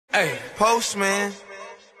Hey, Postman.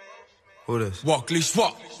 Who this? Walk, leash,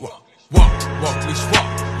 walk, walk, walk, walk, leash,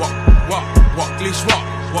 walk, walk, walk, walk, leash,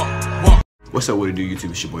 walk, walk, walk. What's up, what it do, YouTube?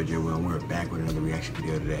 It's your boy Jay Will, and we're back with another reaction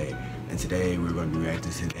video today. And today we're going to be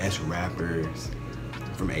reacting to the best rappers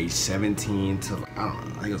from age 17 to, I don't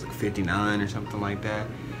know, I think it was like 59 or something like that.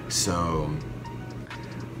 So,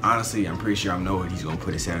 honestly, I'm pretty sure I know what he's going to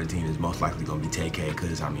put at 17 is most likely going to be TK,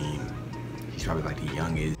 because, I mean, he's probably like the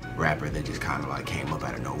youngest rapper that just kind of like came up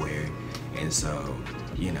out of nowhere. And so,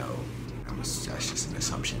 you know, that's just an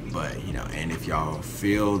assumption. But, you know, and if y'all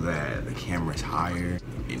feel that the camera's higher,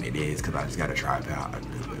 and it is, because I just got a tripod,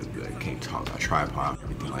 I can't talk about tripod,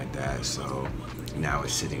 everything like that. So now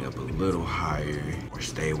it's sitting up a little higher, more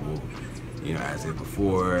stable. You know, as if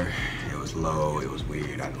before, it was low, it was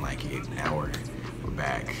weird, I didn't like it. Now we're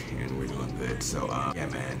back and we're doing good. So yeah,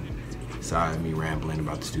 man, sorry me rambling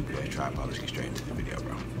about the stupid ass tripod. Let's get straight into the video,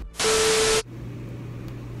 bro.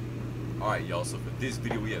 Alright, y'all, so for this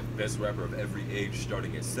video we have best rapper of every age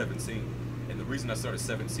starting at 17. And the reason I started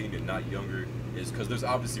 17 and not younger is because there's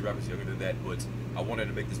obviously rappers younger than that, but I wanted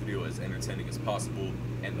to make this video as entertaining as possible.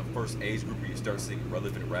 And the first age group where you start seeing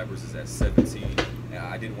relevant rappers is at 17. And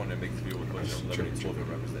I didn't want to make this video with a bunch of 11 and 12 year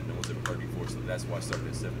rappers that no one's ever heard before, so that's why I started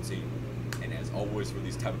at 17. And as always for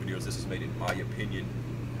these type of videos, this is made in my opinion.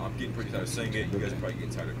 I'm getting pretty tired of saying it, you guys are probably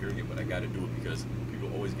getting tired of hearing it, but I gotta do it because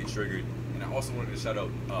people always get triggered. And I also wanted to shout out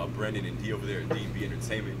Brandon and D over there at D&B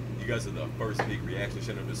Entertainment. You guys are the first big reaction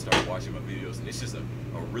channel to start watching my videos, and it's just a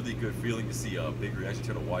really good feeling to see a big reaction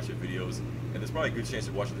channel watch your videos. And there's probably a good chance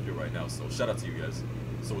you're watching the video right now, so shout out to you guys.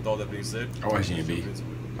 So with all that being said, I watch D&B.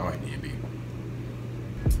 I like D&B.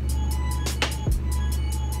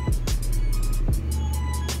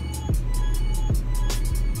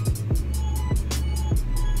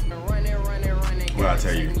 What I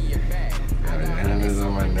tell you? And it's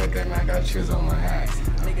on my neck and I got shoes on my hat.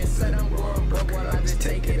 Niggas said I'm going broke, I just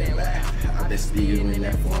take it and laugh. I've been speeding in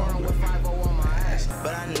that form with 5 on my ass.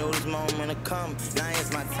 But I knew this moment to come. Now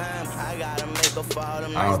it's my time. I gotta make a fall.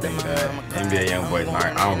 I don't think that NBA Youngboy.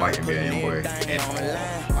 I don't like NBA Youngboy at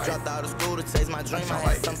all. Dropped out of school to chase my dream. I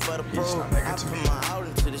had some for the pro. I put my out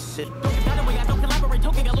into this shit. I don't collaborate,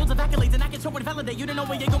 talking got loads of accolades, and I can show and validate. You don't know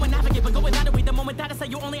where you're going, navigate, but go and navigate. The moment that I say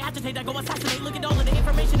you only agitate, I go assassinate. Look at all of the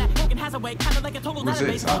information that Hogan has away, kind of like a total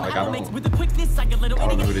database. With the quickness, I get little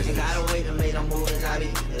idiot. Gotta wait to make them moves, I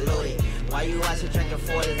be loaded. Why you watching drinking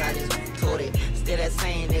 40s? I just told it. Still that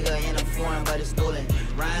same nigga in a foreign, but it's stolen.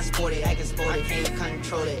 Ryan sporty, acting sporty, can't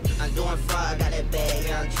control it. I'm doing fraud, got that bag,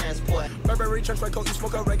 yeah, I'm transport. Burberry, trench coat, you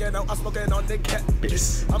smoke oregano, I'm smoking on Nick Cat.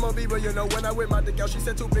 I'm a Bieber, you know, when I with my dick out, she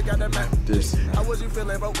said too big, got that man. How was you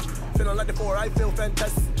feeling, bro? Feeling like the 4, I feel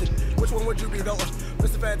fantastic. Which one would you be, though?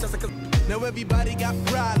 Mr. Fantastic. Now everybody got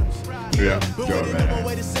problems. Yeah,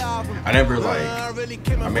 I never like, I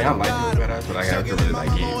mean, I like Joe Badass, but I never really like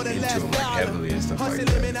get into him like heavily and stuff like that.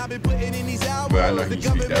 But I know he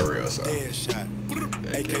speaks that real, so.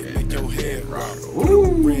 AKA Rock.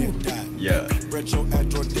 Ooh. Yeah. Retro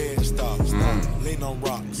Android dead stars. Lean on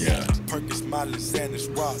rocks. Yeah. Perkins, Miley, Sanders,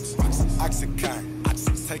 rocks. Oxycontin.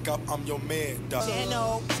 Take up, I'm your man, dog.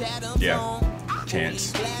 Yeah.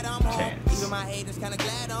 Chance. Even my haters kinda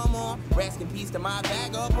glad I'm on. Rest in peace to my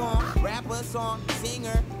bag up on. Rapper, song,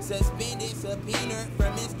 singer, suspended, subpoena for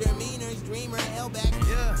misdemeanors, dreamer, held back.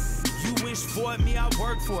 Yeah. You wish for it, me, I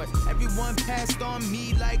work for it. Everyone passed on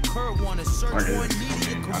me like Kurt wanna search for a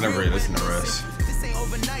needy career. I never really listened to Russ. This ain't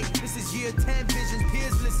overnight. This is year 10 visions.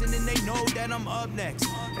 Peers listen and they know that I'm up next.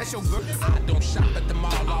 That's your girl. I don't shop at the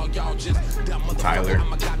mall, all y'all just dumb motherfucker. Tyler.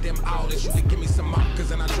 I'm a goddamn outlet. You can give me some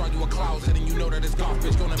mockers and I draw you a closet and you know that it's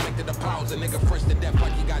garbage. Gonna make the deposit. Nigga fresh to death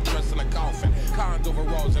like you got dressed in a coffin. Cons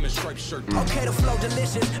overalls and a striped shirt. Okay, the flow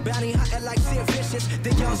delicious. Bounty hunting like Sid Vicious.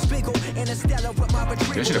 The young Spiegel and a Stella with my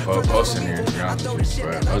retrieval. They should have posted in here, to be honest with you,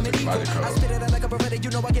 but those are by the code.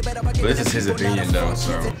 But this is his opinion though,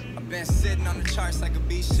 so. Been sitting on the charts like a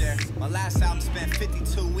beast share. My last album spent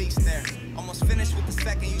 52 weeks there. Almost finished with the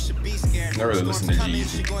second, you should be scared. Never really listened to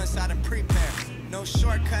Jeezy. Go inside and prepare. No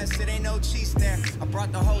shortcuts, it ain't no cheese there. I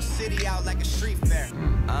brought the whole city out like a street fair.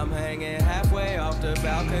 I'm hanging halfway off the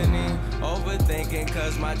balcony, overthinking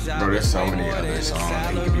cause my job. Bro, there's so many other songs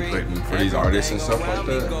that you could be putting for these artists and stuff like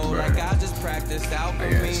that. But I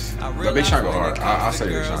guess. But Big Sean go hard. I'll say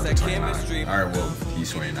Big Sean 29. Alright, well,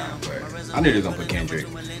 he's 29, but I knew they was gonna put Kendrick.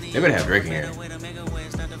 They better have Drake in here.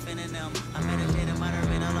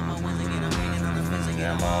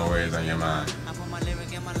 Yeah, I'm always on your mind.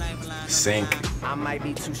 Sync. I might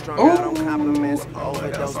be too strong Ooh. out on compliments.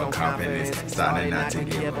 Overdose on confidence. Starting not to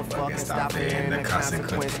give a fuck and stop it. The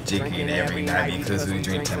consequence. Drinking every night because we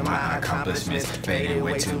drink to my accomplishments. Faded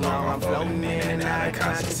way too long. I'm floating in and out of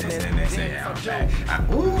consciousness. And they say I'm back.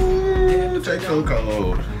 Ooh, J. Cole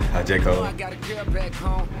Cole. Hi, J. Cole.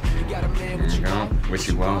 What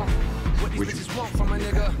you want? What you want from a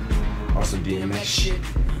nigga? Also DMX.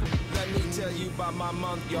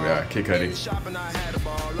 Yeah, Kid Cudi.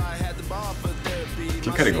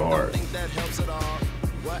 Kid Cudi go hard.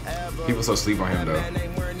 People so sleep on him though.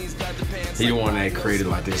 He the one that created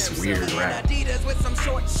like this weird rap. With some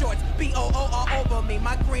short shorts, BOO all over me.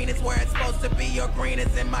 My green is where it's supposed to be. Your green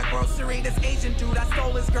is in my grocery. This Asian dude, I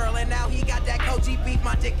stole his girl, and now he got that Koji beef.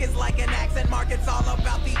 My dick is like an accent mark. It's all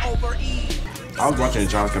about the overeat. I was watching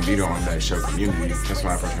John's computer on that show Community. That's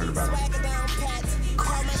when I first heard about him.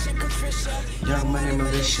 Young money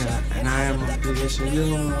militia, and I am a position. You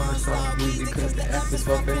don't want to solve me because the F is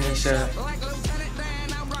for finisher.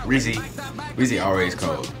 Weezy always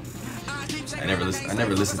cold. I never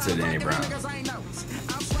listened to Danny Brown.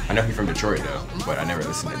 I know he's from Detroit though, but I never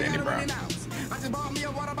listened to Danny Brown.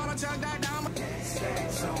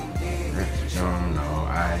 No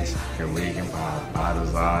ice, cause we can pop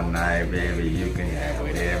bottles all night, baby. You can have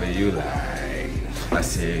whatever you like. I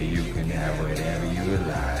said you can have whatever you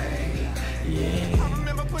like. Yeah. I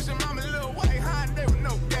remember pushing mama little white Honda with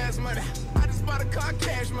no gas money. I just bought a car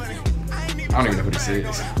cash money. I don't even know who this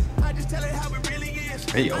is. I just tell it how it really is.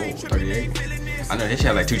 Hey, old 38. I know this shit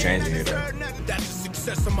had like 2 Chainz in here though. That's the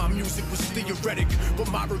success of my music was theoretic, but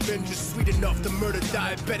my revenge is sweet enough to murder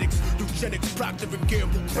diabetics. Eugenics, Procter and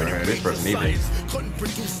Gamble, this person science couldn't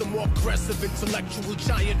produce a more aggressive intellectual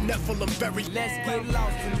giant Nephilim very. Let's get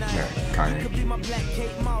lost tonight. You could be my black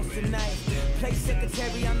Kate Moss tonight. Play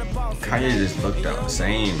secretary on the boss. Kanye just looked the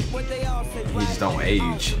same. He just don't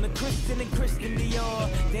age.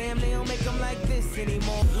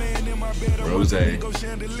 Rose.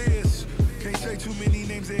 Can't say too many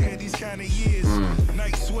names, they had these kind of years.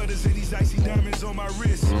 Nice sweaters and these icy diamonds on my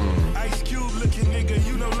wrist. Ice Cube looking nigga,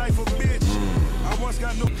 you know life a bitch. I once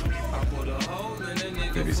got no. 50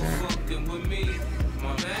 Cent.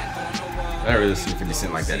 I never really see 50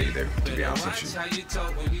 Cent like that either, to be honest with you.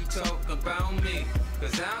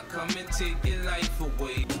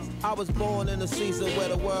 I was born in a season where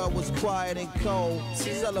the world was quiet and cold.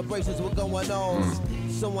 Celebrations were going on.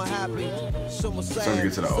 Some were happy, some were sad. So to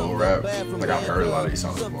get to the old rap, like I've heard a lot of these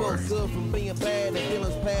songs before. Nice. Yeah.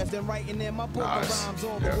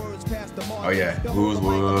 Oh yeah, whose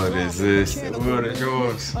wood is this? The wood is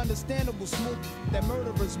yours. Understandable smoke that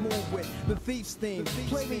murderers move with. The thief's thing.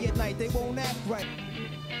 Play me at night, they won't act right.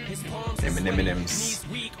 Eminem's.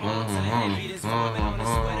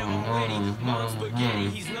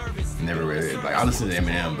 Never really, like, I listened to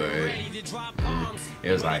Eminem, but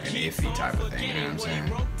it was like an iffy type of thing, you know what I'm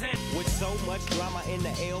saying? With so much drama in the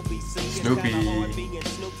LBC, Snoopy.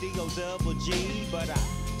 but I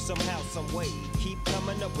somehow, some way keep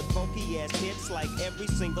coming up with funky ass hits like every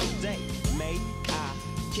single day. May I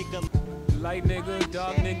kick a light nigga,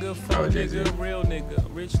 dog nigga, fuck nigga, real nigga,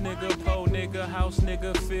 rich nigga, po nigga, house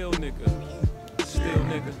nigga, feel nigga, still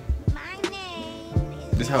nigga.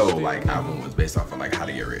 This whole like album was based off of like How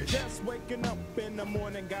to Get Rich.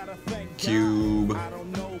 Cube. I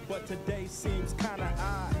don't know, but today seems kinda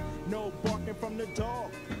odd. No barking from the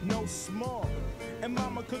dog, no small. And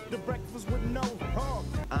mama cooked the breakfast with no hog.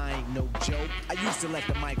 I ain't no joke. I used to let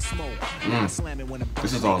the mic smoke.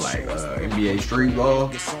 This is on like NBA Street Ball.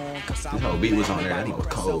 This whole beat was on there. That was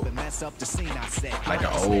cold. Like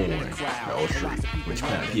the old one, the old Street, which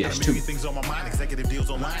kind of PS2. Things on my mind, executive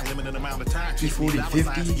deals online, limited amount of time. 340,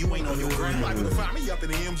 50. You ain't on your grind. Liable to find me up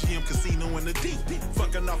in the MGM casino in the deep.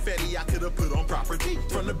 Fucking off Eddie, I could have put on property.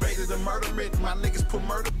 From the bay to the murder myth, my niggas put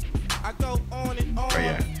murder. I go on and on. Oh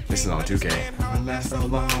yeah, this is on 2K. I'm not so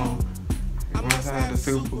long. Once I had a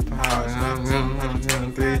superpower,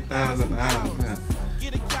 I'm 3,000 hours.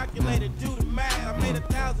 Get a calculator, do the math. I made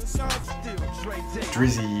 1,000 songs still.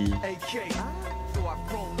 Drizzy. So I've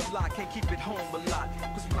grown a lot, can't keep it home a lot.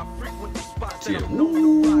 Cause when I frequent the spots, Yeah.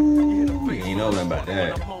 Ooh, you ain't know nothing about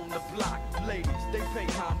that. I'm on the block. Ladies, they pay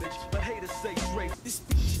homage, but haters say Drake. This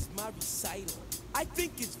speech is my recital. I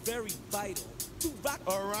think it's very vital to rock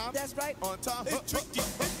around. That's right. On time. It's tricky.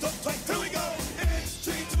 It's up tight. Here we go.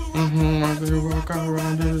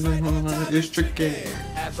 It's tricky.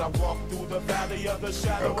 As I walk through the valley of the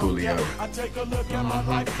shadow, Coolio. I take a look at my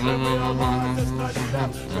life.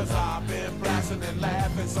 Cause I've been blasting and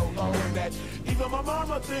laughing so long that even my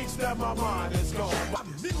mama thinks that my mind is gone. My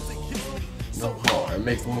music hits me No hard. It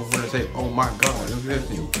makes me want to say, oh my God.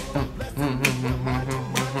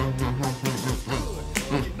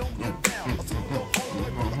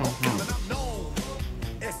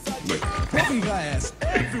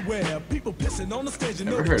 dancing on the stage and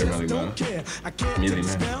Never heard of Melly Mel. I can't take the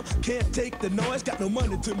smell, can't take the noise, got no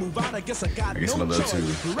money to move out. I guess I got no choice. I'm a little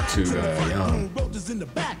too young. Roaches in the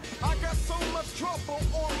back. I got so much trouble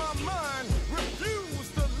on my mind.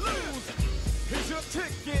 Refuse to lose. Here's your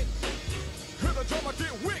ticket. Hear the drummer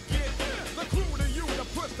get wicked. The crew to you to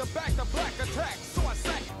push the back the black attack. So I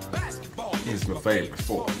sack basketball. This is my favorite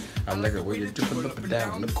sport. I like the way you're jumping up and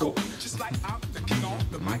down the court. Just like I'm the king on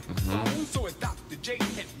the microphone. So it's Dr. J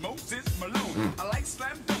and Moses Malone. I like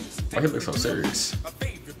slam dunks. Why he look so serious?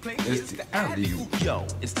 It's the alley-oop. Yo,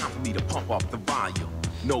 it's time for me to pump up the volume.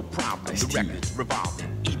 No problem, the record's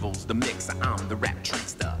revolving. Evil's the mixer, I'm the rap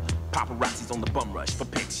trickster. Paparazzi's on the bum rush for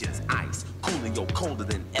pictures. Ice, Coolio colder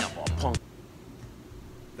than ever. Punk.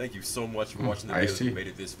 Thank you so much for watching the video. If you made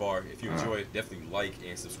it this far, if you enjoy it, definitely like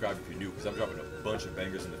and subscribe if you're new, because I'm dropping a bunch of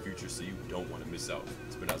bangers in the future, so you don't want to miss out.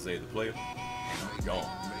 It's been Isaiah the Player. Gone.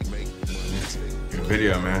 Good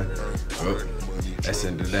video, man. Oh, that's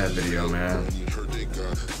into that video, man.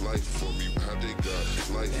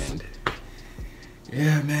 And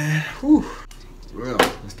yeah, man. Whew. Well,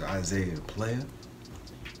 Mr. Isaiah the Player.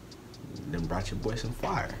 Then brought your boy some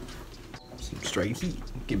fire. Some straight heat.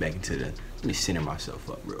 Get back into the. Let me center myself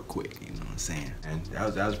up real quick. You know what I'm saying? And that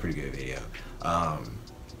was a pretty good video.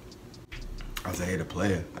 Isaiah the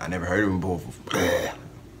Player. I never heard of him before.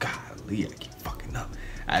 Golly, I keep fucking up.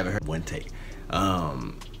 I haven't heard one take.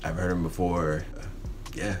 I've heard him before.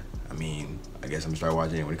 Yeah, I mean, I guess I'm gonna start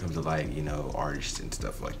watching it when it comes to like, you know, artists and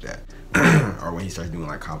stuff like that. Or when he starts doing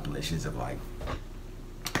like compilations of like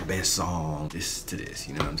best song, this to this,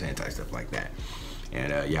 you know what I'm saying, type stuff like that.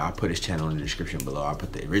 And yeah, I'll put his channel in the description below. I'll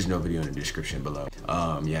put the original video in the description below.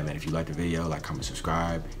 Yeah, man, if you like the video, like, comment,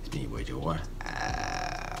 subscribe. It's me, your boy Joe.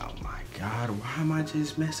 Oh my God, why am I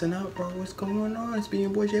just messing up, bro? What's going on? It's me, your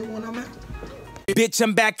boy J1. I'm out. Bitch,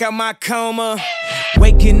 I'm back out my coma,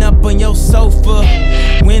 waking up on your sofa.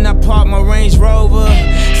 When I park my Range Rover,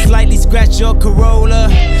 slightly scratch your Corolla.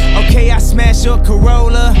 Okay, I smash your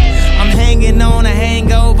Corolla. I'm hanging